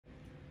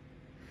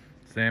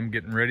Sam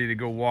getting ready to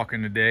go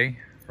walking today.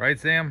 Right,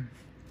 Sam?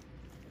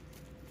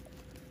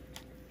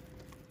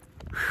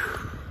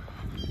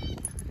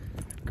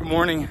 Good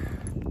morning.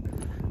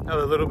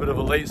 Another little bit of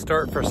a late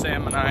start for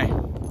Sam and I.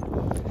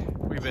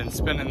 We've been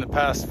spending the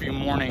past few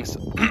mornings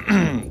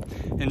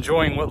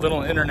enjoying what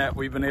little internet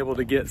we've been able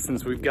to get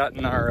since we've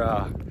gotten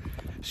our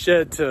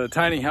shed to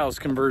tiny house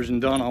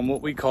conversion done on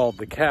what we call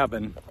the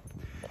cabin.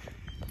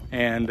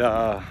 And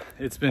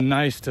it's been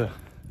nice to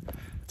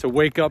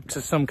wake up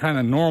to some kind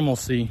of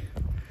normalcy,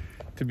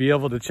 to be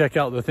able to check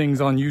out the things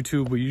on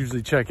YouTube we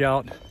usually check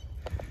out,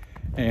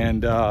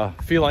 and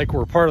feel like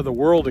we're part of the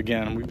world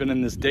again. We've been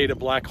in this data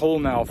black hole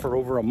now for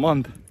over a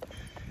month,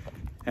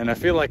 and I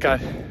feel like I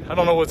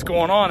don't know what's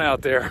going on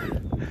out there.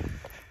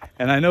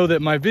 And I know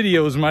that my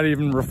videos might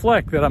even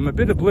reflect that I'm a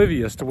bit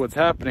oblivious to what's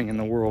happening in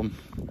the world.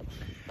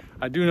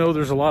 I do know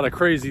there's a lot of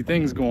crazy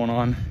things going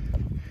on,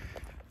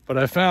 but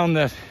I found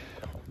that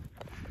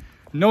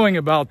knowing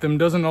about them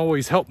doesn't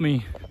always help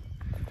me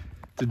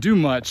to do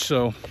much,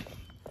 so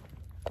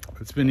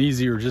it's been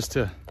easier just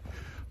to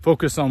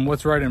focus on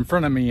what's right in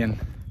front of me and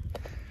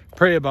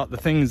pray about the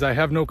things I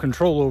have no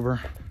control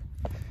over.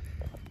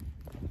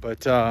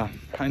 But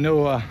I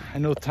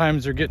know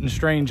times are getting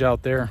strange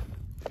out there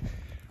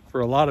for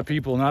a lot of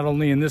people, not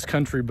only in this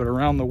country but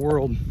around the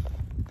world.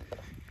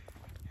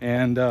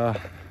 And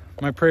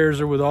my prayers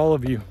are with all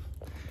of you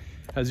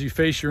as you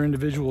face your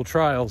individual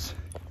trials.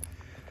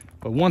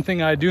 But one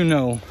thing I do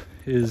know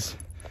is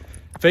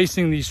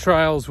facing these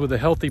trials with a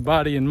healthy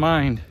body and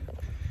mind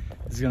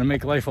is going to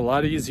make life a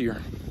lot easier.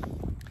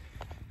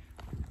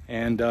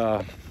 And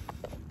I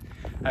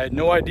had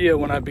no idea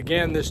when I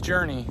began this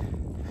journey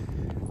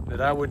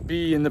that I would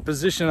be in the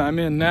position I'm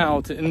in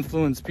now to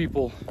influence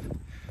people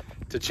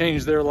to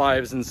change their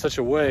lives in such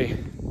a way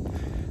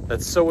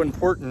that's so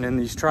important in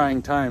these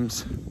trying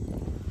times.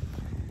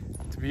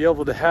 To be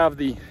able to have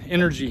the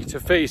energy to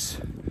face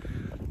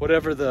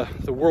whatever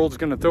the world's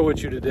going to throw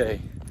at you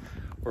today,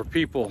 or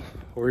people,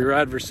 or your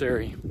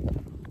adversary.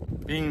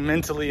 Being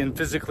mentally and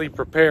physically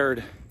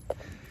prepared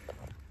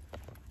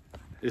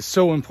is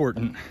so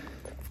important,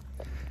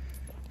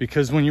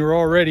 because when you're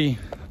already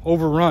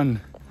overrun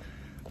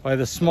by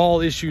the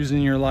small issues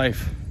in your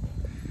life,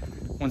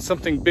 when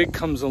something big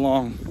comes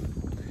along,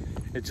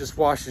 it just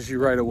washes you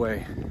right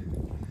away.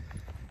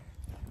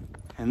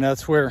 And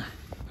that's where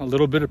a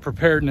little bit of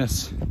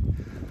preparedness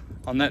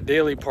on that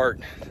daily part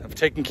of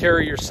taking care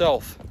of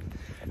yourself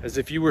as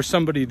if you were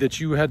somebody that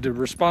you had the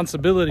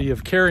responsibility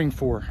of caring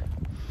for,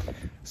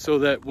 so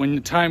that when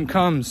the time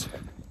comes,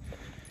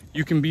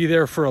 you can be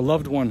there for a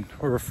loved one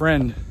or a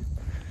friend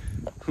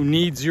who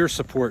needs your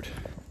support,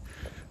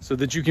 so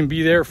that you can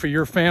be there for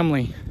your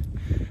family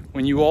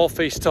when you all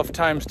face tough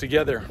times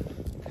together,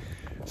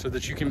 so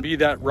that you can be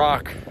that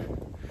rock,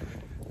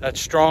 that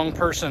strong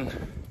person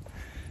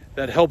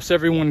that helps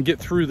everyone get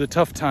through the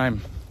tough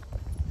time.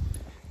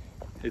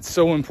 It's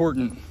so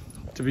important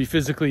to be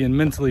physically and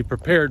mentally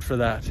prepared for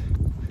that.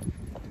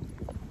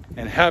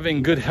 And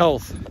having good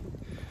health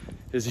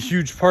is a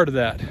huge part of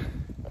that.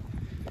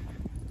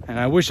 And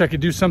I wish I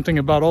could do something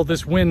about all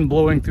this wind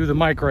blowing through the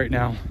mic right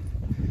now.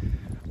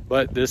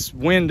 But this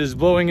wind is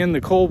blowing in the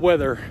cold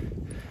weather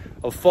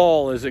of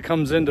fall as it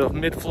comes into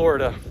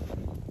mid-Florida.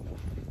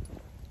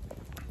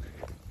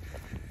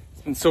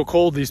 It's been so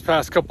cold these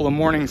past couple of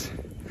mornings.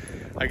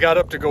 I got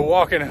up to go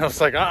walking and I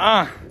was like,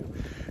 not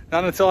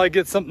until I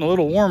get something a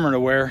little warmer to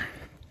wear.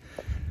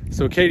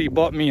 So Katie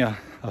bought me a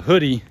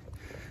hoodie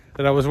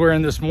that I was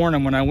wearing this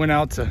morning when I went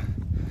out to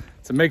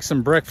make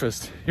some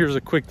breakfast. Here's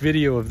a quick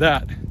video of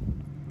that.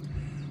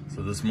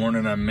 So this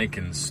morning I'm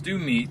making stew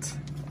meat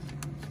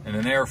in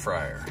an air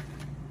fryer.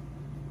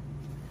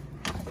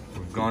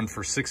 We've gone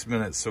for 6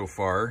 minutes so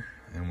far,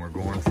 and we're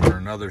going for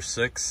another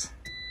 6.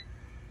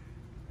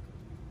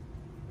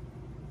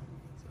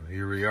 So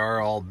here we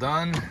are, all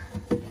done.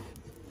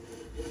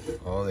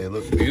 Oh, they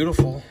look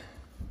beautiful.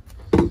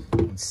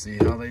 Let's see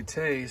how they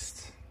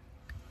taste.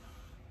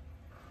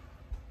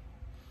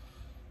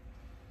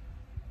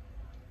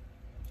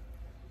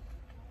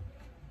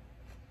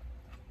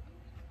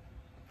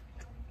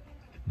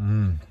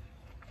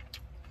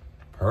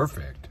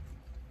 Perfect.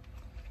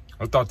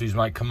 I thought these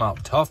might come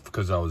out tough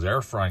because I was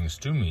air frying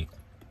stew meat.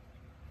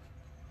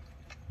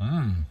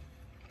 Can't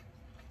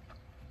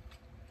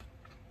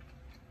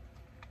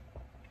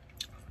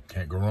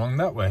go wrong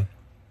that way.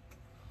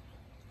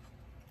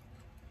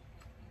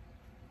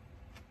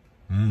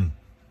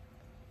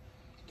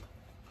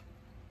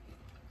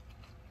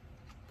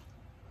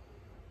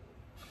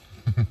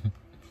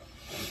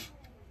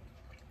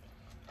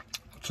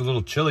 It's a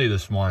little chilly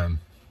this morning.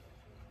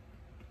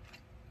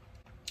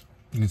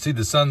 You can see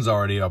the sun's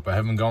already up. I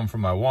haven't gone for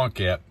my walk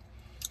yet.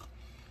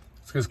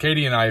 It's because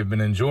Katie and I have been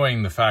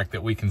enjoying the fact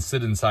that we can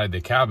sit inside the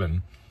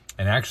cabin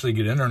and actually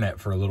get internet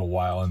for a little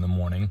while in the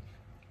morning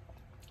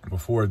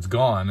before it's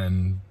gone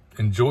and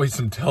enjoy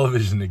some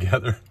television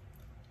together.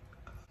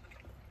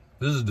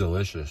 This is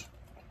delicious.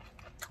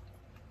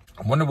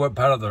 I wonder what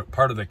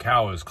part of the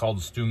cow is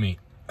called stew meat.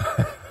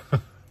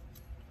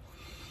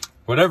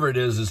 Whatever it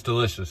is, it's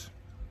delicious.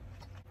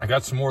 I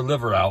got some more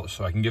liver out,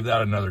 so I can give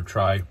that another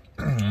try.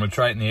 I'm gonna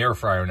try it in the air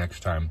fryer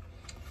next time.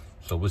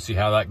 So we'll see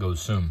how that goes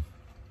soon.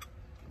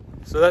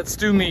 So that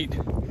stew meat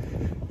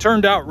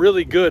turned out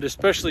really good,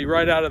 especially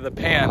right out of the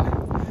pan.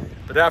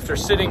 But after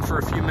sitting for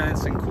a few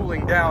minutes and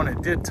cooling down,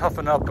 it did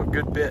toughen up a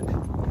good bit.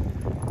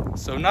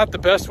 So not the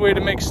best way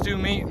to make stew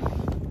meat,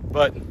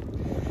 but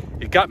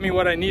it got me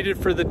what I needed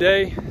for the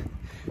day.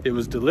 It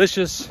was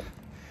delicious,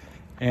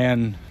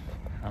 and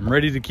I'm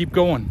ready to keep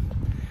going.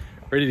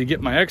 Ready to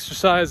get my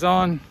exercise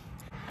on,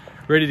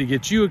 ready to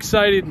get you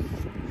excited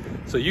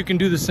so you can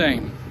do the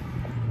same.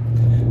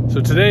 So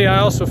today I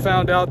also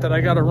found out that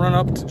I got to run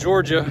up to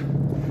Georgia.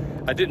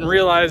 I didn't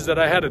realize that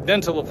I had a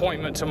dental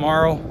appointment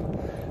tomorrow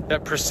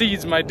that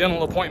precedes my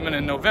dental appointment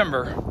in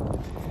November.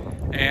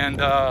 And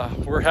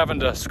we're having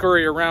to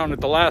scurry around at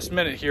the last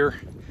minute here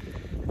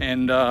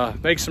and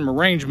make some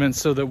arrangements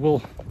so that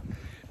we'll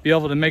be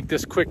able to make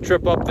this quick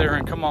trip up there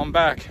and come on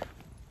back.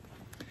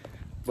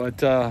 But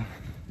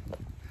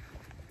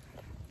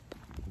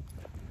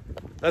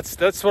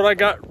that's what I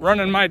got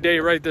running my day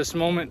right this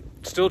moment.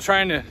 Still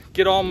trying to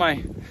get all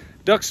my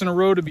ducks in a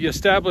row to be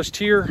established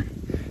here.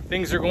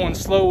 Things are going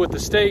slow with the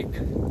state,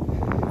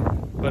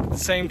 but at the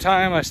same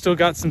time, I still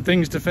got some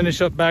things to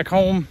finish up back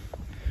home.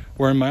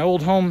 We're in my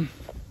old home,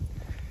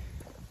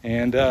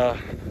 and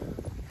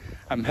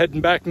I'm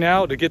heading back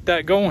now to get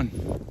that going.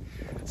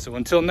 So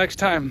until next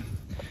time,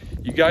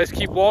 you guys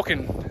keep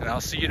walking, and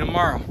I'll see you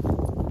tomorrow.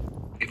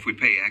 If we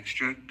pay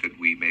extra, could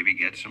we maybe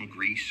get some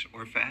grease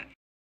or fat?